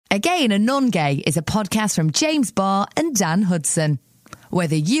A Gay and a Non-Gay is a podcast from James Barr and Dan Hudson.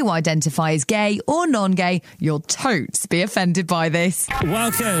 Whether you identify as gay or non-gay, you'll totes be offended by this.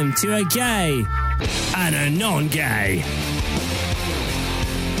 Welcome to A Gay and a Non-Gay.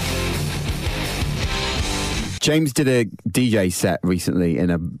 James did a DJ set recently in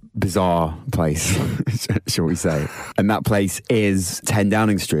a bizarre place, shall we say. And that place is 10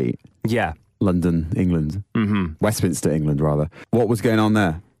 Downing Street. Yeah. London, England. Mm-hmm. Westminster, England, rather. What was going on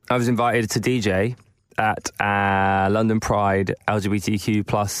there? I was invited to DJ at a London Pride LGBTQ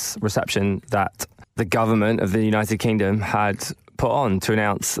plus reception that the government of the United Kingdom had put on to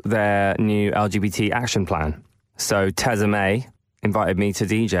announce their new LGBT action plan. So Theresa May invited me to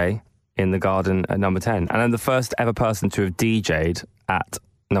DJ in the garden at number 10. And I'm the first ever person to have DJ'd at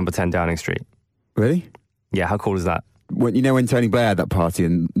number 10 Downing Street. Really? Yeah, how cool is that? When Tony Blair had that party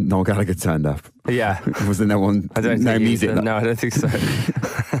and Noel Gallagher turned up? Yeah. Was there no music? No, I don't think so.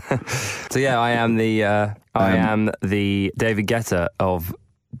 So yeah, I am the David Guetta of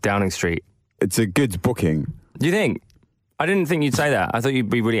Downing Street. It's a good booking. Do you think? I didn't think you'd say that. I thought you'd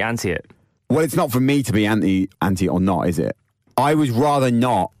be really anti it. Well, it's not for me to be anti or not, is it? I would rather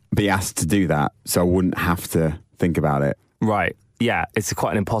not be asked to do that, so I wouldn't have to think about it. Right. Yeah, it's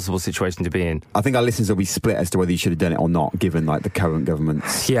quite an impossible situation to be in. I think our listeners will be split as to whether you should have done it or not, given like the current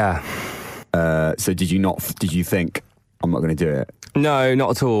government's. Yeah. So did you think I'm not going to do it? No,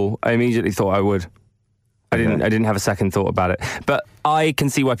 not at all. I immediately thought I would. I didn't have a second thought about it. But I can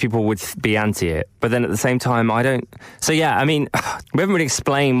see why people would be anti it. But then at the same time, I don't. So yeah, I mean, we haven't really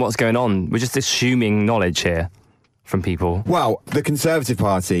explained what's going on. We're just assuming knowledge here from people. Well, the Conservative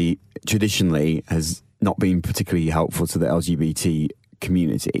Party traditionally has not been particularly helpful to the LGBT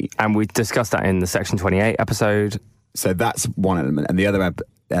community. And we discussed that in the Section 28 episode. So that's one element. And the other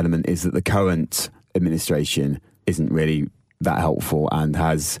element is that the current administration isn't really that helpful and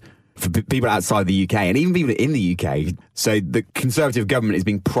has, for people outside the UK and even people in the UK, so the Conservative government is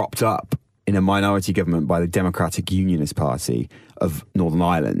being propped up in a minority government by the Democratic Unionist Party of Northern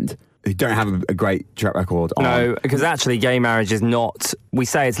Ireland, who don't have a great track record on... No, because actually gay marriage is not... We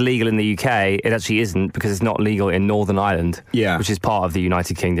say it's legal in the UK, it actually isn't, because it's not legal in Northern Ireland, which is part of the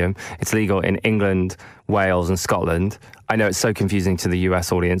United Kingdom. It's legal in England, Wales and Scotland. I know it's so confusing to the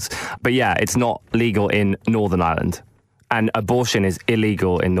US audience, but yeah, it's not legal in Northern Ireland. And abortion is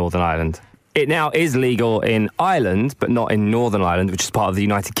illegal in Northern Ireland. It now is legal in Ireland, but not in Northern Ireland, which is part of the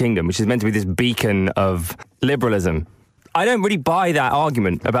United Kingdom, which is meant to be this beacon of liberalism. I don't really buy that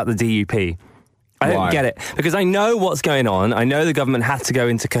argument about the DUP. I don't get it. Because I know what's going on. I know the government had to go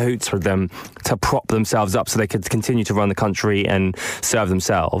into cahoots with them to prop themselves up so they could continue to run the country and serve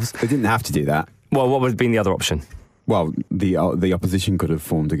themselves. They didn't have to do that. Well, what would have been the other option? Well, the opposition could have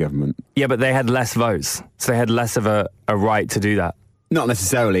formed a government. Yeah, but they had less votes. So they had less of a right to do that. Not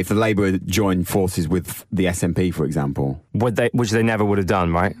necessarily. If the Labour had joined forces with the SNP, for example, which they never would have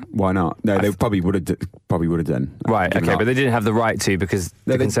done, right? Why not? No, they probably would have done. Right. Okay, but they didn't have the right to because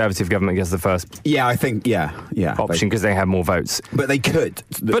the Conservative government gets the first. Yeah, I think. Yeah. Option because they have more votes. But they could.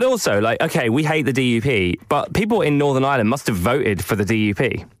 But also, okay, we hate the DUP, but people in Northern Ireland must have voted for the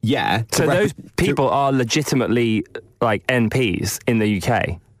DUP. Yeah. So those people are legitimately MPs in the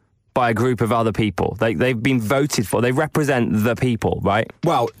UK. By a group of other people. They've been voted for. They represent the people, right?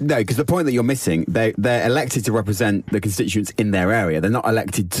 Well, no, because the point that you're missing, they're elected to represent the constituents in their area. They're not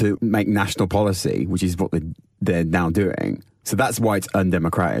elected to make national policy, which is what they're now doing. So that's why it's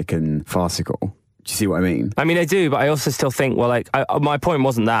undemocratic and farcical. Do you see what I mean? I mean, I do, but I also still think, my point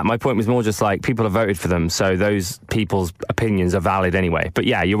wasn't that. My point was more just people have voted for them, so those people's opinions are valid anyway. But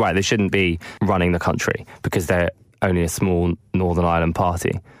yeah, you're right. They shouldn't be running the country because they're only a small Northern Ireland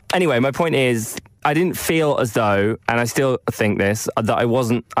party. Anyway, my point is, I didn't feel as though, and I still think this, that I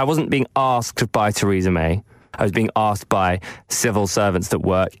wasn't being asked by Theresa May. I was being asked by civil servants that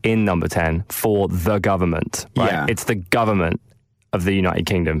work in Number 10 for the government. Right? Yeah. It's the government of the United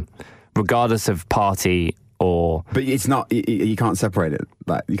Kingdom, regardless of party or... But it's not. You can't separate it.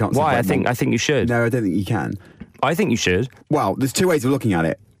 You can't. Why? I think you should. No, I don't think you can. I think you should. Well, there's two ways of looking at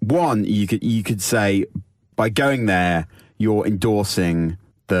it. One, you could say by going there, you're endorsing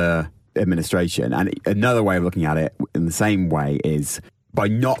the administration. And another way of looking at it in the same way is by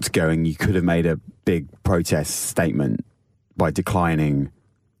not going, you could have made a big protest statement by declining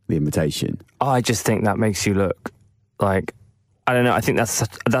the invitation. I just think that makes you look like, I don't know, I think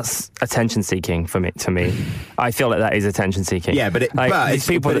that's attention seeking to me. I feel like that is attention seeking. Yeah, but these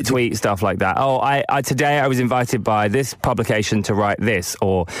people that tweet stuff like that. Oh, today I was invited by this publication to write this,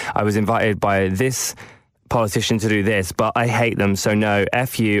 or I was invited by this politician to do this, but I hate them, so no,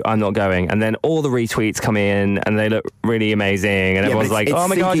 F you, I'm not going. And then all the retweets come in and they look really amazing, and everyone's like, oh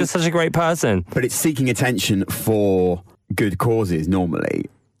my God, you're such a great person. But it's seeking attention for good causes normally.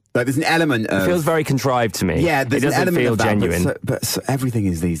 Like, there's an element of... It feels very contrived to me. Yeah, there's it doesn't an element feel of that, genuine. But everything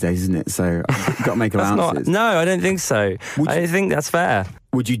is these days, isn't it? So I've got to make allowances. No, I don't think so. I don't think that's fair.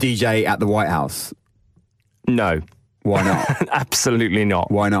 Would you DJ at the White House? No. Why not? Absolutely not.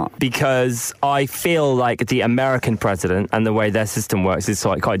 Why not? Because I feel like the American president and the way their system works is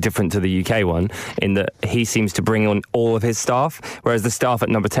quite different to the UK one, in that he seems to bring on all of his staff, whereas the staff at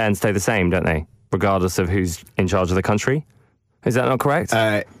number 10 stay the same, don't they? Regardless of who's in charge of the country. Is that not correct?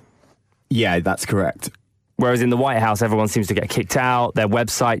 Yeah, that's correct. Whereas in the White House, everyone seems to get kicked out. Their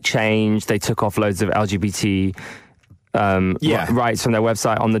website changed. They took off loads of LGBT rights from their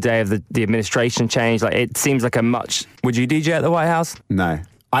website on the day of the administration change. Like, it seems like a much... Would you DJ at the White House? No.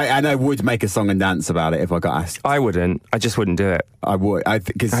 I would make a song and dance about it if I got asked. I wouldn't. I just wouldn't do it. I would. I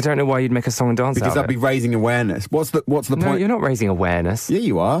don't know why you'd make a song and dance because I'd be raising awareness. What's the point? No, you're not raising awareness. Yeah,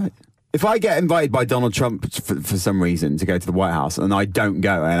 you are. If I get invited by Donald Trump for some reason to go to the White House and I don't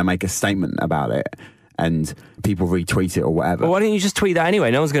go and I make a statement about it and people retweet it or whatever. Well, why don't you just tweet that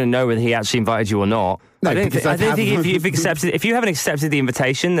anyway? No one's going to know whether he actually invited you or not. No, I don't think if you haven't accepted the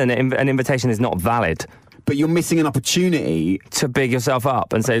invitation, then an invitation is not valid. But you're missing an opportunity to big yourself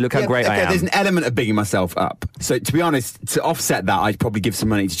up and say, look how great I am. There's an element of bigging myself up. So to be honest, to offset that, I'd probably give some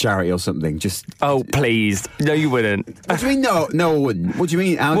money to charity or something. Oh, please. No, you wouldn't. What do you mean, no, I wouldn't? What do you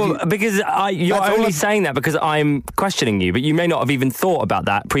mean? Because you're only saying that because I'm questioning you, but you may not have even thought about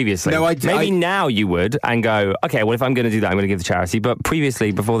that previously. No, Maybe now you would and go, okay, well, if I'm going to do that, I'm going to give the charity. But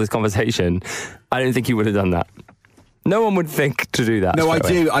previously, before this conversation, I don't think you would have done that. No one would think to do that. No, I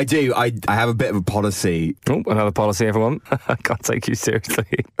do. I have a bit of a policy. Oh, another policy, everyone. I can't take you seriously.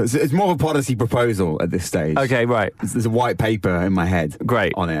 It's more of a policy proposal at this stage. Okay, right. There's a white paper in my head.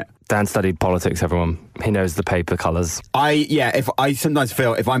 Great. On it. Dan studied politics, everyone. He knows the paper colours. If I sometimes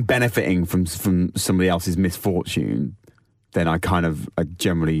feel if I'm benefiting from somebody else's misfortune, then I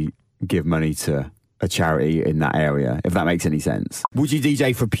generally give money to a charity in that area, if that makes any sense. Would you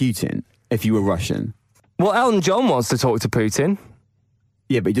DJ for Putin if you were Russian? Well, Elton John wants to talk to Putin.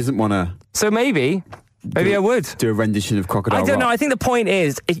 Yeah, but he doesn't want to... So maybe I would. Do a rendition of Crocodile Rock. I don't know. I think the point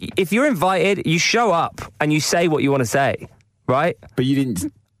is, if you're invited, you show up and you say what you want to say, right? But you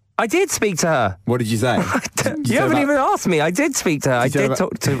didn't... I did speak to her. What did you say? You haven't even asked me. I did speak to her. I did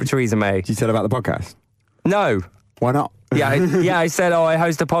talk to Theresa May. You said about the podcast? No. Why not? I said, I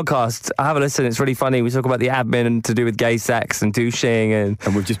host a podcast. I have a listen. It's really funny. We talk about the admin and to do with gay sex and douching. And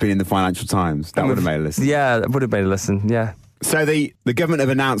we've just been in the Financial Times. That would have made a listen. Yeah, that would have made a listen, yeah. So the government have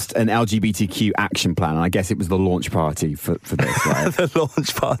announced an LGBTQ action plan, and I guess it was the launch party for this, right? The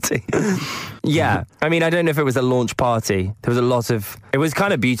launch party. Yeah. I mean, I don't know if it was a launch party. There was a lot of... It was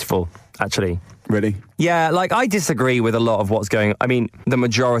kind of beautiful, actually. Really? Yeah, I disagree with a lot of what's going... I mean, the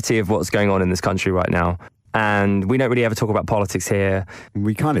majority of what's going on in this country right now. And we don't really ever talk about politics here.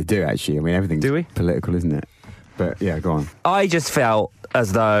 We kind of do, actually. I mean, everything's political, isn't it? But yeah, go on. I just felt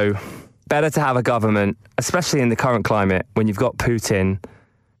as though better to have a government, especially in the current climate, when you've got Putin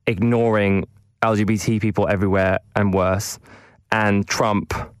ignoring LGBT people everywhere and worse, and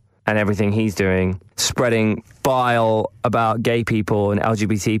Trump and everything he's doing, spreading bile about gay people and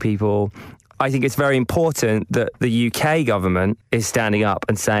LGBT people. I think it's very important that the UK government is standing up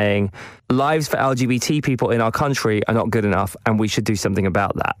and saying lives for LGBT people in our country are not good enough and we should do something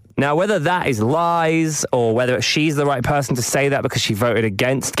about that. Now, whether that is lies or whether she's the right person to say that because she voted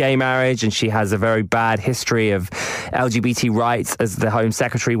against gay marriage and she has a very bad history of LGBT rights as the Home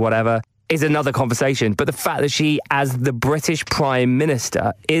Secretary, whatever, is another conversation. But the fact that she, as the British Prime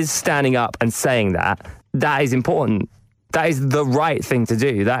Minister, is standing up and saying that is important. That is the right thing to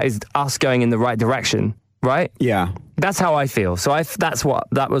do. That is us going in the right direction, right? Yeah. That's how I feel. So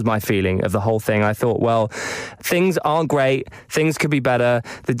that was my feeling of the whole thing. I thought, well, things aren't great. Things could be better.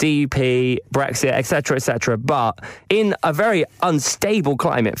 The DUP, Brexit, etc., but in a very unstable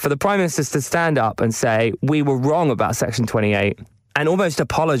climate, for the Prime Minister to stand up and say, we were wrong about Section 28 and almost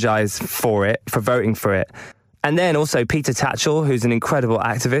apologise for it, for voting for it. And then also Peter Tatchell, who's an incredible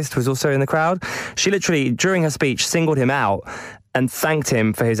activist, was also in the crowd. She literally, during her speech, singled him out and thanked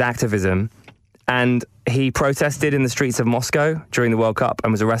him for his activism. And he protested in the streets of Moscow during the World Cup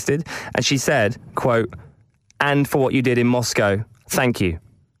and was arrested. And she said, quote, "And for what you did in Moscow, thank you."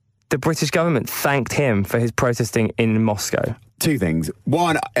 The British government thanked him for his protesting in Moscow. Two things.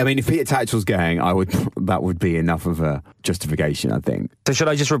 One, I mean, if Peter Tatchell's going, that would be enough of a justification, I think. So should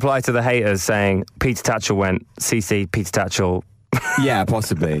I just reply to the haters saying Peter Tatchell went, CC, Peter Tatchell Yeah,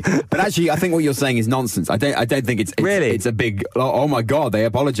 possibly. But actually, I think what you're saying is nonsense. I don't think it's really. It's a big. Oh my God, they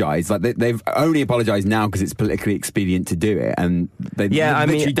apologise. Like they've only apologised now because it's politically expedient to do it, and they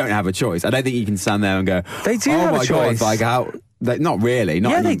literally don't have a choice. I don't think you can stand there and go, they do have a choice. God, like how. Not really.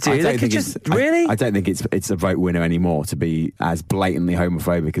 They do. They could just really. I don't think it's a vote winner anymore to be as blatantly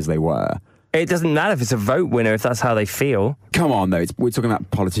homophobic as they were. It doesn't matter if it's a vote winner if that's how they feel. Come on, though. We're talking about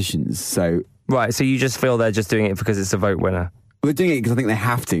politicians, so right. So you just feel they're just doing it because it's a vote winner. Well, they're doing it because I think they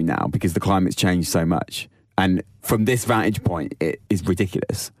have to now because the climate's changed so much, and from this vantage point, it is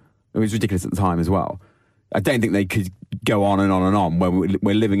ridiculous. It was ridiculous at the time as well. I don't think they could go on and on and on when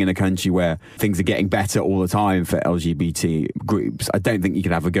we're living in a country where things are getting better all the time for LGBT groups. I don't think you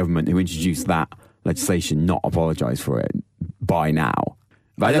can have a government who introduced that legislation not apologise for it by now.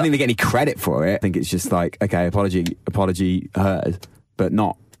 But I don't think they get any credit for it. I think it's just like, okay, apology heard, but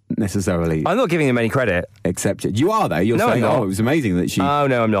not necessarily. I'm not giving them any credit. Accepted. You are, though. You're saying, it was amazing that she... Oh,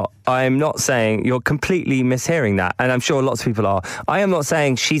 no, I'm not. I'm not saying... You're completely mishearing that, and I'm sure lots of people are. I am not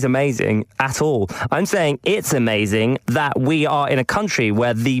saying she's amazing at all. I'm saying it's amazing that we are in a country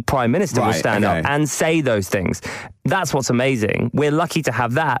where the Prime Minister will stand up and say those things. That's what's amazing. We're lucky to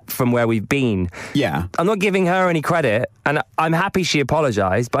have that from where we've been. Yeah. I'm not giving her any credit, and I'm happy she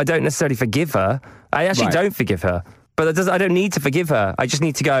apologised, but I don't necessarily forgive her. I actually don't forgive her. But I don't need to forgive her. I just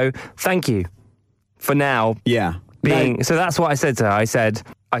need to go, thank you for now. Yeah. So that's what I said to her. I said,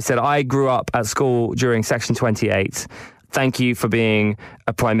 I grew up at school during Section 28. Thank you for being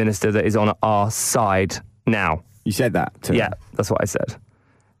a Prime Minister that is on our side now. You said that to her? Yeah, that's what I said.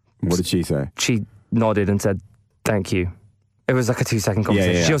 What did she say? She nodded and said, thank you. It was like a 2-second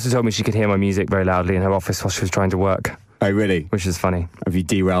conversation. Yeah. She also told me she could hear my music very loudly in her office while she was trying to work. Oh, really? Which is funny. Have you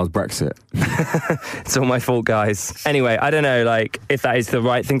derailed Brexit? It's all my fault, guys. Anyway, I don't know, if that is the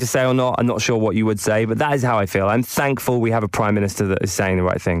right thing to say or not. I'm not sure what you would say, but that is how I feel. I'm thankful we have a Prime Minister that is saying the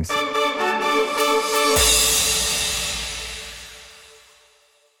right things.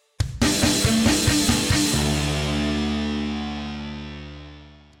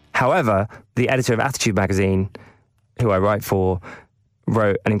 However, the editor of Attitude magazine, who I write for,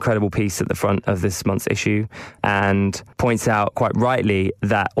 wrote an incredible piece at the front of this month's issue and points out quite rightly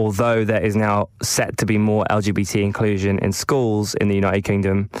that although there is now set to be more LGBT inclusion in schools in the United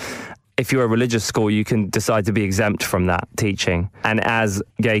Kingdom, if you're a religious school, you can decide to be exempt from that teaching. And as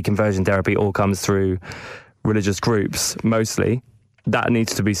gay conversion therapy all comes through religious groups, mostly, that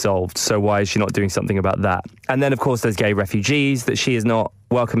needs to be solved. So why is she not doing something about that? And then, of course, there's gay refugees that she is not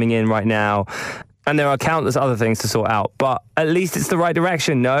welcoming in right now. And there are countless other things to sort out, but at least it's the right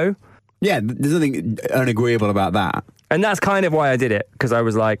direction, no? Yeah, there's nothing unagreeable about that. And that's kind of why I did it, because I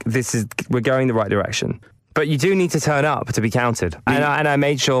was like, we're going the right direction. But you do need to turn up to be counted. And I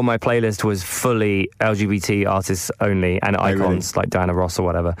made sure my playlist was fully LGBT artists only and icons like Diana Ross or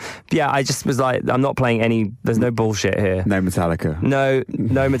whatever. But yeah, I just was like, I'm not playing there's no bullshit here. No Metallica. No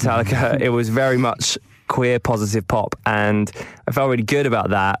Metallica. It was very much queer positive pop, and I felt really good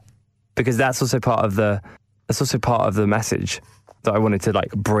about that. Because that's also part of the message that I wanted to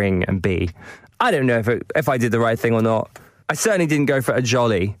bring and be. I don't know if I did the right thing or not. I certainly didn't go for a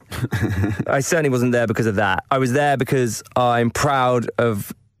jolly. I certainly wasn't there because of that. I was there because I'm proud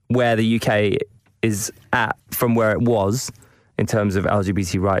of where the UK is at from where it was in terms of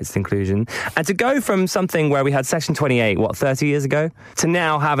LGBT rights and inclusion. And to go from something where we had Section 28, 30 years ago, to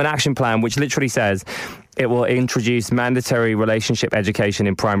now have an action plan which literally says it will introduce mandatory relationship education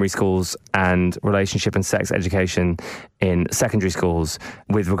in primary schools and relationship and sex education in secondary schools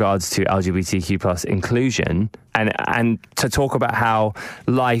with regards to LGBTQ plus inclusion, and to talk about how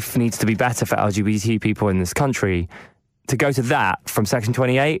life needs to be better for LGBT people in this country. To go to that from Section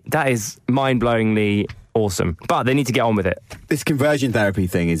 28, that is mind-blowingly awesome. But they need to get on with it. This conversion therapy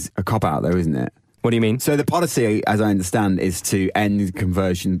thing is a cop-out, though, isn't it? What do you mean? So the policy, as I understand, is to end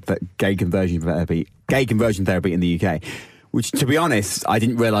gay conversion therapy in the UK, which, to be honest, I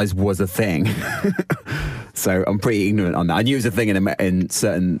didn't realise was a thing. So I'm pretty ignorant on that. I knew it was a thing in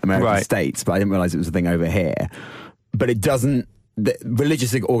certain American states, but I didn't realise it was a thing over here. But it doesn't...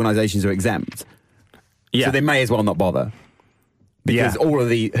 religious organisations are exempt. Yeah. So they may as well not bother. Because all of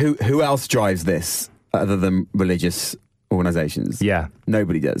who else drives this other than religious organisations? Yeah.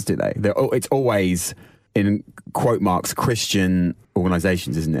 Nobody does, do they? It's always, in quote marks, Christian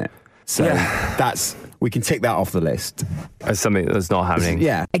organisations, isn't it? So we can tick that off the list. As something that's not happening.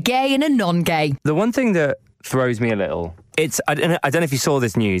 Yeah. A gay and a non-gay. The one thing that throws me a little, I don't know if you saw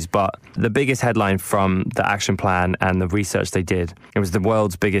this news, but the biggest headline from the action plan and the research they did, it was the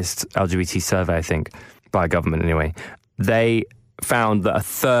world's biggest LGBT survey, I think, by a government anyway. They found that a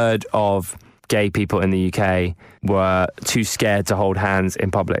third of gay people in the UK were too scared to hold hands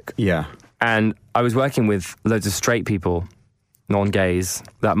in public. Yeah. And I was working with loads of straight people, non-gays,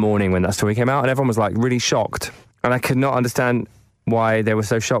 that morning when that story came out, and everyone was like really shocked. And I could not understand why they were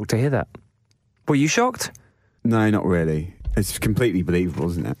so shocked to hear that. Were you shocked? No, not really. It's completely believable,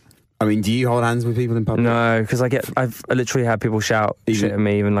 isn't it? I mean, do you hold hands with people in public? No, because I've literally had people shout shit at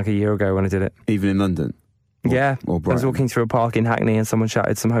me even like a year ago when I did it. Even in London? Yeah. Or I was walking through a park in Hackney and someone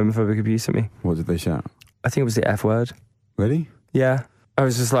shouted some homophobic abuse at me. What did they shout? I think it was the F word. Really? Yeah. I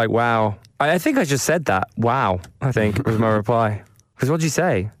was just like, wow. I think I just said that. Wow, I think was my reply. Because what did you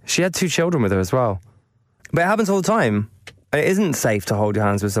say? She had 2 children with her as well. But it happens all the time. It isn't safe to hold your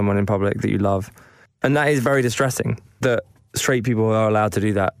hands with someone in public that you love. And that is very distressing that straight people are allowed to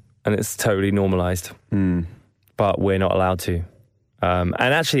do that. And it's totally normalised. But we're not allowed to. And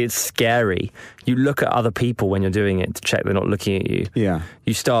actually, it's scary. You look at other people when you're doing it to check they're not looking at you. Yeah.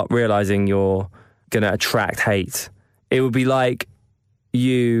 You start realising you're going to attract hate. It would be like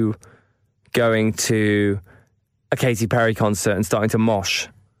you going to a Katy Perry concert and starting to mosh.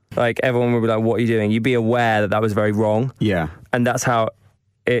 Like, everyone would be like, what are you doing? You'd be aware that that was very wrong. Yeah. And that's how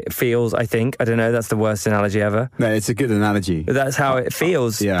it feels, I think. I don't know, that's the worst analogy ever. No, it's a good analogy. But that's how it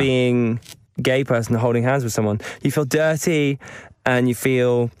feels, being a gay person holding hands with someone. You feel dirty and you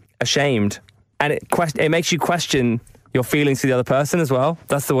feel ashamed. And it makes you question your feelings for the other person as well.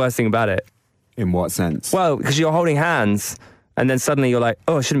 That's the worst thing about it. In what sense? Well, because you're holding hands and then suddenly you're like,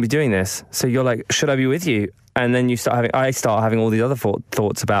 oh, I shouldn't be doing this. So you're like, should I be with you? And then I start having all these other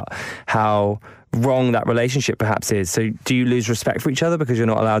thoughts about how wrong that relationship perhaps is. So do you lose respect for each other because you're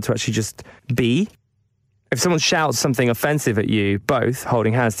not allowed to actually just be? If someone shouts something offensive at you, both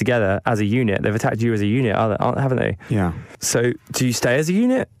holding hands together as a unit, they've attacked you as a unit, haven't they? Yeah. So do you stay as a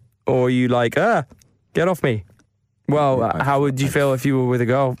unit? Or are you like, get off me? Well, how would you feel if you were with a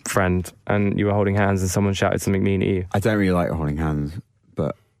girlfriend and you were holding hands and someone shouted something mean at you? I don't really like holding hands,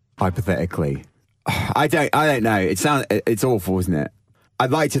 but hypothetically, I don't know. It's awful, isn't it?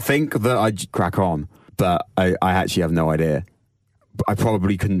 I'd like to think that I'd crack on, but I actually have no idea. I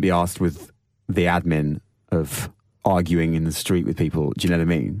probably couldn't be asked with the admin of arguing in the street with people. Do you know what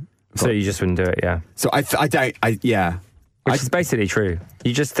I mean? So you just wouldn't do it, yeah. So yeah. Which is basically true.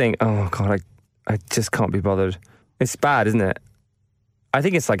 You just think, oh God, I just can't be bothered. It's bad, isn't it? I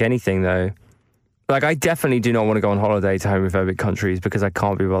think it's like anything, though. Like, I definitely do not want to go on holiday to homophobic countries because I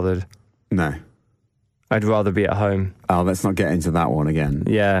can't be bothered. No. I'd rather be at home. Oh, let's not get into that one again.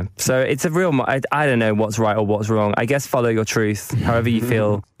 Yeah. So it's a real... I don't know what's right or what's wrong. I guess follow your truth. However you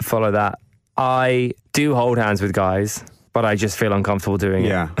feel, follow that. I do hold hands with guys, but I just feel uncomfortable doing it.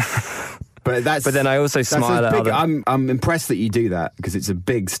 Yeah. But then I also smile at other... I'm impressed that you do that because it's a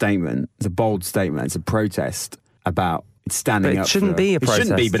big statement. It's a bold statement. It's a protest about standing up. It shouldn't be a protest. It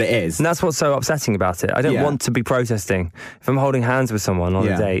shouldn't be, but it is. And that's what's so upsetting about it. I don't want to be protesting. If I'm holding hands with someone on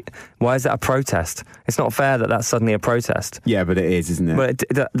a date, why is that a protest? It's not fair that that's suddenly a protest. Yeah, but it is, isn't it?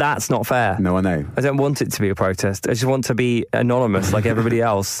 But that's not fair. No, I know. I don't want it to be a protest. I just want to be anonymous like everybody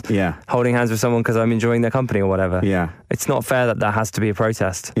else. Yeah. Holding hands with someone because I'm enjoying their company or whatever. Yeah. It's not fair that that has to be a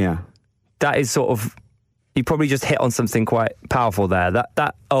protest. Yeah. That is sort of... You probably just hit on something quite powerful there.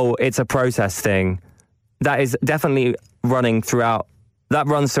 It's a protest thing. That is definitely runs throughout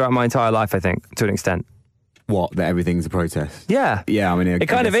my entire life, I think, to an extent. What? That everything's a protest? Yeah. Yeah, I mean... It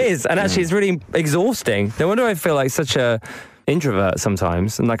kind of is, and actually it's really exhausting. No wonder I feel like such a introvert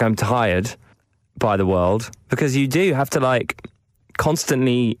sometimes, and like I'm tired by the world, because you do have to like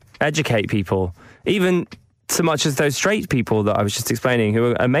constantly educate people, even so much as those straight people that I was just explaining,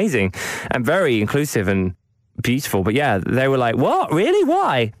 who are amazing and very inclusive and beautiful. But yeah, they were like, what? Really?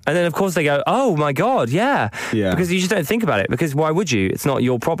 Why? And then of course they go, oh my God, yeah. Because you just don't think about it, because why would you? It's not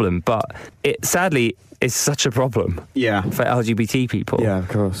your problem. But it sadly is such a problem for LGBT people. Yeah, of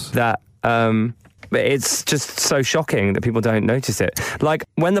course. That it's just so shocking that people don't notice it. Like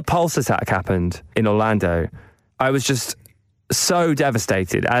when the Pulse attack happened in Orlando, I was just so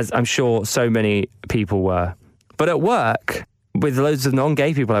devastated, as I'm sure so many people were. But at work, with loads of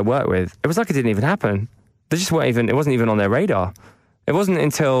non-gay people I work with, it was like it didn't even happen. They just weren't even, it wasn't even on their radar. It wasn't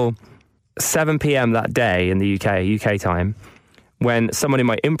until 7 p.m. that day in the UK time, when someone in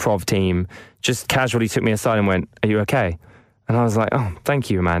my improv team just casually took me aside and went, are you okay? And I was like, oh,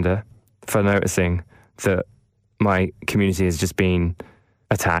 thank you, Amanda, for noticing that my community has just been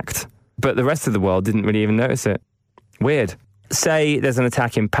attacked. But the rest of the world didn't really even notice it. Weird. Say there's an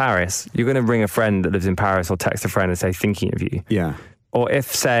attack in Paris, you're going to ring a friend that lives in Paris or text a friend and say, thinking of you. Yeah. Or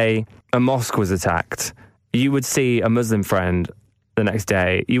if, say, a mosque was attacked, you would see a Muslim friend the next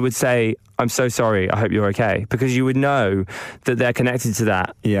day. You would say, I'm so sorry, I hope you're okay. Because you would know that they're connected to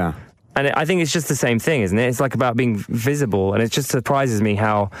that. Yeah. And I think it's just the same thing, isn't it? It's like about being visible. And it just surprises me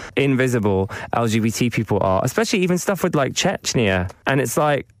how invisible LGBT people are, especially even stuff with like Chechnya. And it's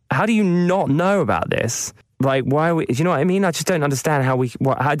like, how do you not know about this? Like, do you know what I mean? I just don't understand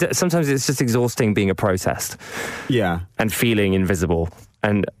sometimes it's just exhausting being a protest. Yeah. And feeling invisible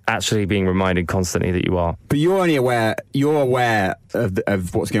and actually being reminded constantly that you are. But you're aware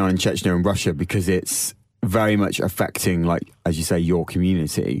of what's going on in Chechnya and Russia because it's very much affecting, like, as you say, your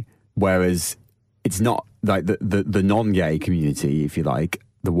community. Whereas it's not like the non-gay community, if you like,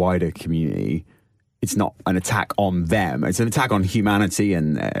 the wider community. It's not an attack on them. It's an attack on humanity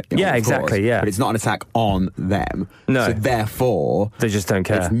and yeah, exactly. Course, yeah, but it's not an attack on them. No, so therefore they just don't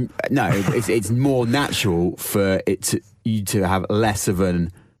care. It's more natural for you to have less of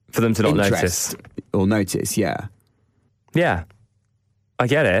an for them to not notice or notice. Yeah, yeah, I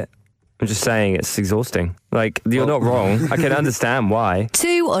get it. I'm just saying it's exhausting. Like, you're not wrong. I can understand why.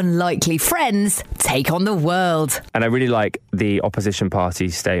 Two unlikely friends take on the world. And I really like the opposition party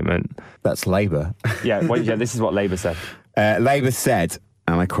statement. That's Labour. Yeah, this is what Labour said. Labour said,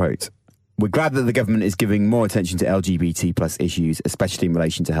 and I quote, "We're glad that the government is giving more attention to LGBT plus issues, especially in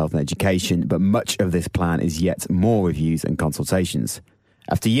relation to health and education, but much of this plan is yet more reviews and consultations.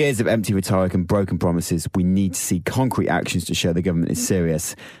 After years of empty rhetoric and broken promises, we need to see concrete actions to show the government is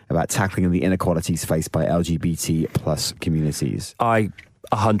serious about tackling the inequalities faced by LGBT plus communities." I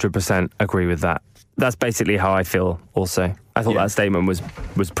 100% agree with that. That's basically how I feel also. I thought that statement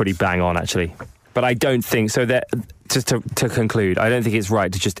was pretty bang on, actually. But I don't think, so that, just to conclude, I don't think it's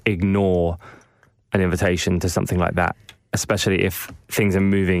right to just ignore an invitation to something like that, especially if things are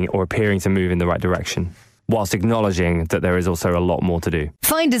moving or appearing to move in the right direction, whilst acknowledging that there is also a lot more to do.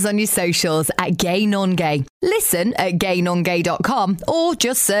 Find us on your socials at Gay Non-Gay. Listen at gaynongay.com or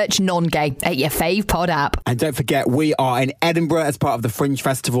just search Non-Gay at your fave pod app. And don't forget, we are in Edinburgh as part of the Fringe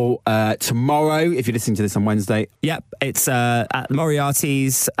Festival tomorrow, if you're listening to this on Wednesday. Yep, it's at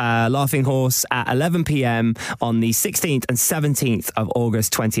Moriarty's Laughing Horse at 11 p.m. on the 16th and 17th of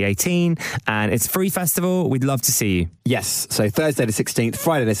August 2018. And it's a free festival. We'd love to see you. Yes, so Thursday the 16th,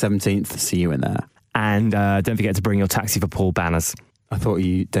 Friday the 17th, see you in there. And don't forget to bring your Taxi for Paul banners. I thought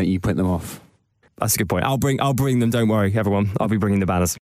don't you print them off? That's a good point. I'll bring them. Don't worry, everyone. I'll be bringing the banners.